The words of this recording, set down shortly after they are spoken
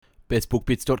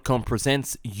BestBookBits.com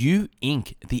presents You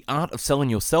Inc. The Art of Selling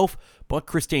Yourself by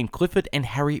Christine Clifford and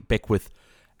Harry Beckwith.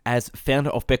 As founder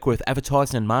of Beckwith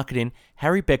Advertising and Marketing,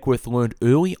 Harry Beckwith learned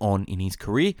early on in his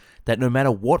career that no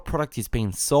matter what product is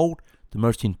being sold, the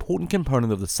most important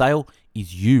component of the sale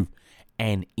is you.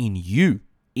 And in You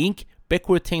Inc.,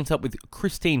 Beckwith teams up with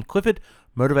Christine Clifford,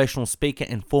 motivational speaker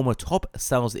and former top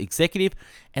sales executive,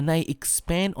 and they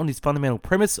expand on this fundamental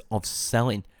premise of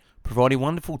selling, providing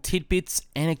wonderful tidbits,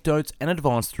 anecdotes, and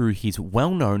advice through his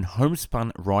well-known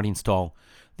homespun writing style.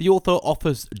 The author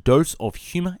offers a dose of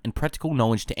humor and practical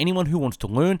knowledge to anyone who wants to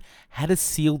learn how to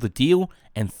seal the deal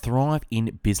and thrive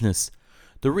in business.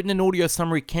 The written and audio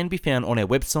summary can be found on our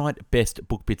website,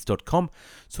 bestbookbits.com.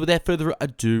 So without further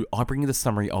ado, I bring you the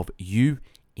summary of You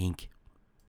Inc.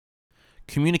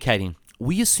 Communicating.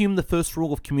 We assume the first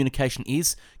rule of communication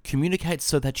is communicate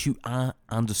so that you are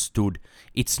understood.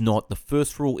 It's not. The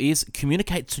first rule is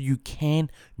communicate so you can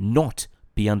not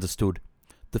be understood.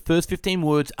 The first 15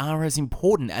 words are as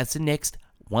important as the next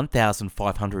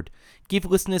 1,500. Give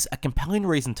listeners a compelling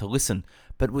reason to listen,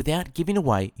 but without giving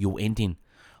away your ending.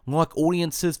 Like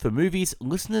audiences for movies,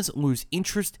 listeners lose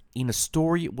interest in a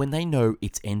story when they know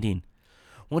its ending.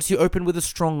 Once you open with a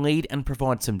strong lead and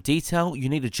provide some detail, you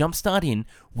need to jumpstart in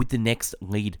with the next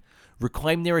lead.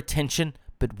 Reclaim their attention,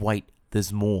 but wait,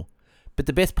 there's more. But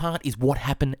the best part is what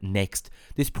happened next.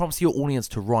 This prompts your audience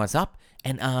to rise up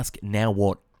and ask, now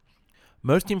what?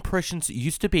 Most impressions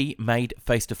used to be made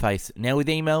face-to-face. Now with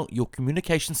email, your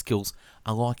communication skills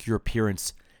are like your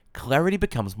appearance. Clarity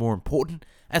becomes more important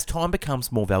as time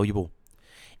becomes more valuable.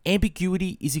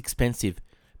 Ambiguity is expensive.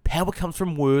 Power comes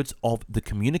from words of the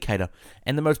communicator,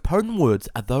 and the most potent words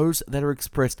are those that are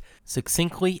expressed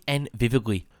succinctly and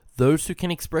vividly. Those who can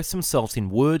express themselves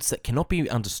in words that cannot be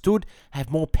understood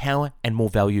have more power and more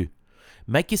value.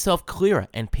 Make yourself clearer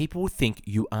and people will think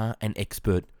you are an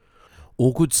expert.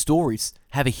 All good stories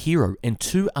have a hero and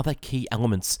two other key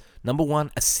elements. Number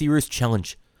one, a serious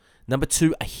challenge. Number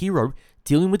two, a hero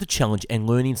dealing with the challenge and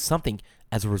learning something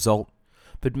as a result.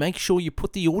 But make sure you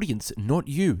put the audience, not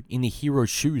you, in the hero's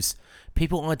shoes.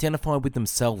 People identify with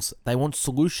themselves. They want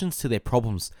solutions to their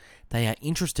problems. They are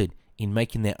interested in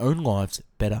making their own lives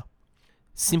better.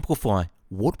 Simplify.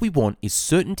 What we want is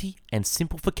certainty, and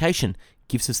simplification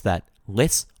gives us that.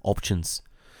 Less options.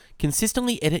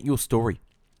 Consistently edit your story.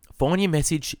 Find your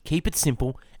message, keep it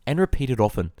simple, and repeat it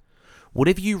often.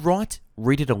 Whatever you write,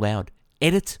 read it aloud.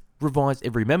 Edit, revise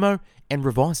every memo, and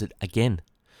revise it again.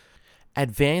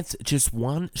 Advance just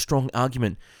one strong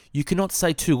argument. You cannot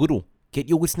say too little. Get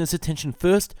your listeners' attention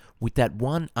first with that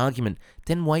one argument,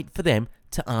 then wait for them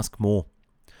to ask more.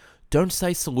 Don't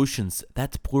say solutions,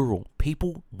 that's plural.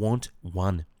 People want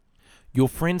one. Your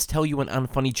friends tell you an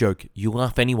unfunny joke. You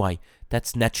laugh anyway.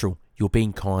 That's natural. You're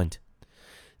being kind.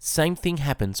 Same thing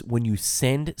happens when you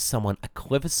send someone a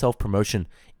clever self-promotion,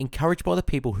 encouraged by the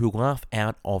people who laugh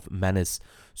out of manners.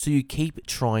 So you keep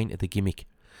trying the gimmick.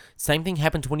 Same thing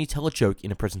happens when you tell a joke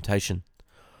in a presentation.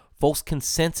 False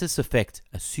consensus effect,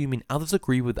 assuming others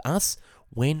agree with us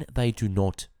when they do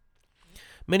not.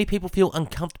 Many people feel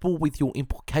uncomfortable with your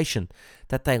implication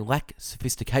that they lack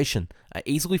sophistication, are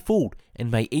easily fooled,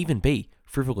 and may even be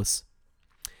frivolous.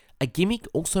 A gimmick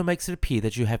also makes it appear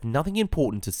that you have nothing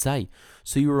important to say,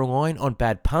 so you're relying on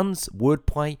bad puns,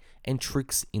 wordplay, and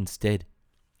tricks instead.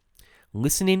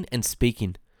 Listening and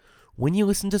speaking. When you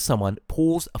listen to someone,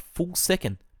 pause a full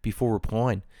second before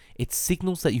replying. It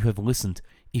signals that you have listened.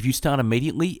 If you start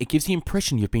immediately, it gives the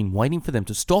impression you've been waiting for them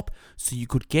to stop so you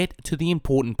could get to the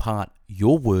important part,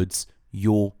 your words,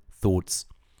 your thoughts.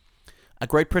 A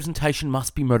great presentation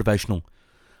must be motivational.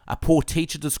 A poor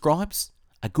teacher describes,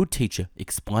 a good teacher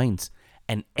explains,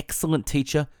 an excellent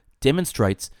teacher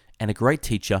demonstrates, and a great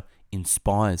teacher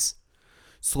inspires.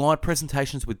 Slide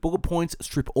presentations with bullet points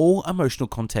strip all emotional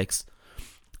context.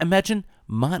 Imagine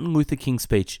Martin Luther King's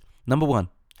speech. Number 1,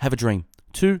 have a dream.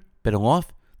 2, better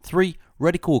life. 3,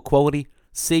 radical equality.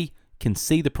 C, can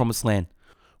see the promised land.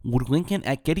 Would Lincoln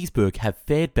at Gettysburg have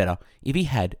fared better if he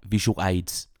had visual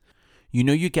aids? You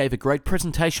know you gave a great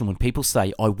presentation when people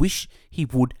say, I wish he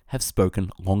would have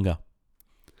spoken longer.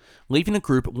 Leaving a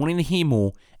group wanting to hear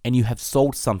more and you have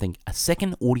sold something, a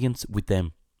second audience with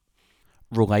them.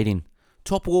 Relating.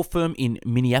 Top law firm in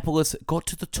Minneapolis got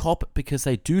to the top because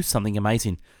they do something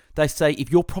amazing. They say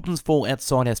if your problems fall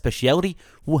outside our speciality,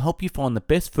 we'll help you find the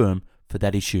best firm for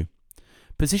that issue.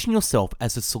 Position yourself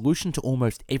as a solution to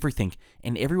almost everything,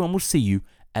 and everyone will see you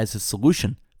as a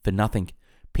solution for nothing.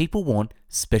 People want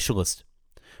specialists.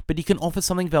 But you can offer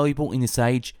something valuable in this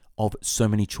age of so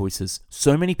many choices,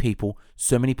 so many people,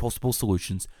 so many possible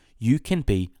solutions. You can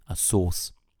be a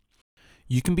source.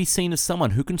 You can be seen as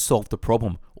someone who can solve the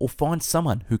problem or find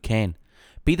someone who can.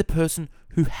 Be the person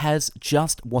who has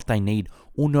just what they need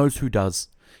or knows who does.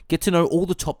 Get to know all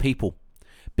the top people.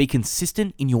 Be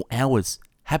consistent in your hours,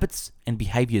 habits, and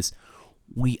behaviors.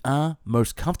 We are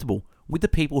most comfortable with the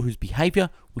people whose behavior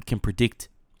we can predict.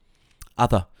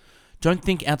 Other. Don't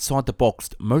think outside the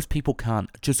box. Most people can't.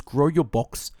 Just grow your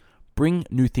box. Bring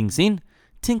new things in.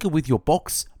 Tinker with your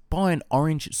box. Buy an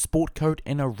orange sport coat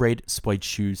and a red suede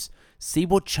shoes. See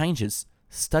what changes.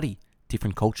 Study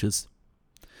different cultures.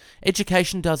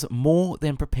 Education does more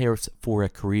than prepare us for our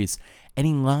careers and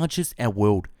enlarges our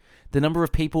world. The number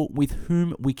of people with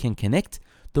whom we can connect,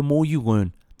 the more you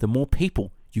learn, the more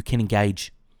people you can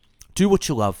engage. Do what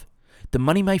you love. The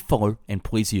money may follow and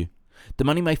please you. The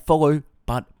money may follow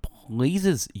but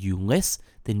pleases you less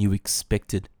than you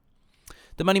expected.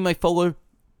 The money may follow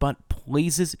but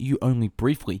pleases you only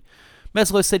briefly.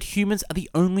 Maslow said humans are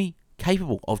the only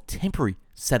capable of temporary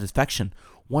satisfaction.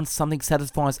 Once something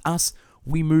satisfies us,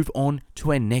 we move on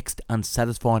to our next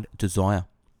unsatisfied desire.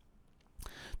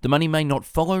 The money may not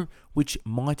follow, which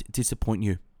might disappoint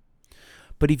you.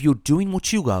 But if you're doing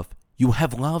what you love, you'll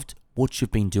have loved what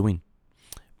you've been doing.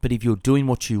 But if you're doing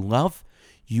what you love,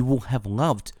 you will have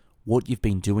loved what you've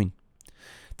been doing.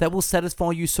 That will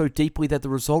satisfy you so deeply that the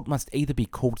result must either be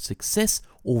called success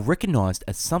or recognized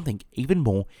as something even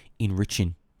more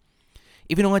enriching.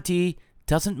 If an idea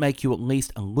doesn't make you at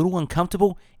least a little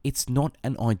uncomfortable, it's not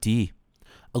an idea.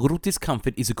 A little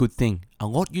discomfort is a good thing. A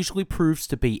lot usually proves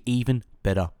to be even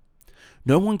better.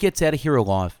 No one gets out of here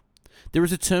alive. There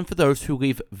is a term for those who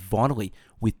live vitally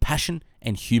with passion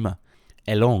and humor.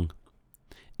 Elong.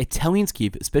 Italians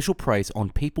give special praise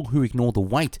on people who ignore the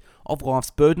weight of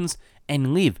life's burdens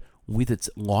and live with its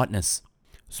lightness.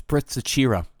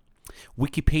 Sprezzatura.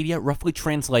 Wikipedia roughly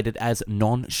translated as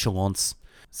nonchalance.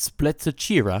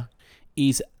 Sprezzatura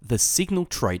is the signal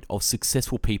trait of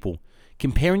successful people.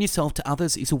 Comparing yourself to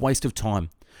others is a waste of time.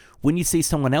 When you see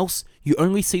someone else, you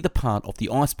only see the part of the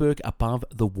iceberg above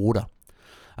the water.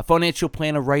 A financial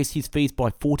planner raised his fees by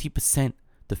 40%.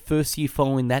 The first year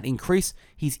following that increase,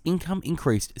 his income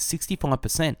increased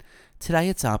 65%. Today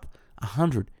it's up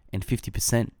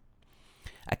 150%.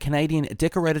 A Canadian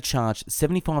decorator charged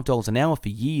 $75 an hour for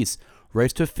years,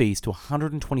 raised her fees to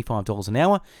 $125 an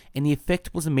hour, and the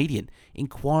effect was immediate.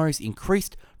 Inquiries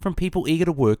increased from people eager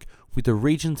to work with the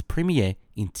region's premier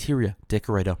interior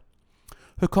decorator.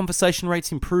 Her conversation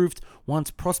rates improved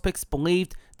once prospects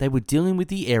believed they were dealing with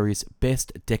the area's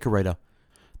best decorator.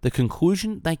 The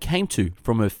conclusion they came to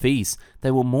from her fees,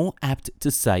 they were more apt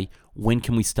to say, "When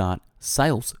can we start?"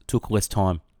 Sales took less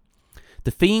time.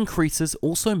 The fee increases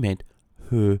also meant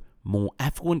her more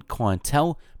affluent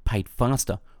clientele paid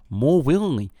faster, more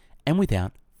willingly, and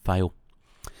without fail.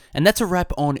 And that's a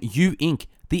wrap on You Inc.,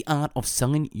 the art of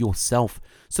selling yourself.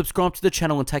 Subscribe to the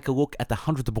channel and take a look at the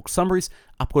hundreds of book summaries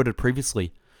uploaded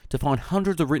previously. To find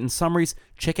hundreds of written summaries,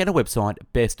 check out our website,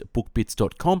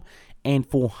 bestbookbits.com, and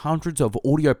for hundreds of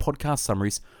audio podcast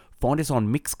summaries, find us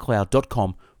on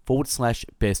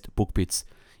mixcloud.com/bestbookbits.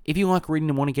 If you like reading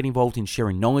and want to get involved in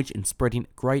sharing knowledge and spreading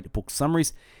great book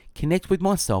summaries, connect with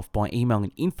myself by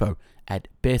emailing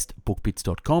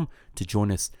info@bestbookbits.com to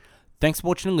join us. Thanks for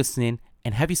watching and listening,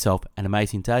 and have yourself an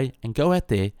amazing day, and go out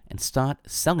there and start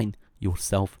selling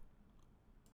yourself.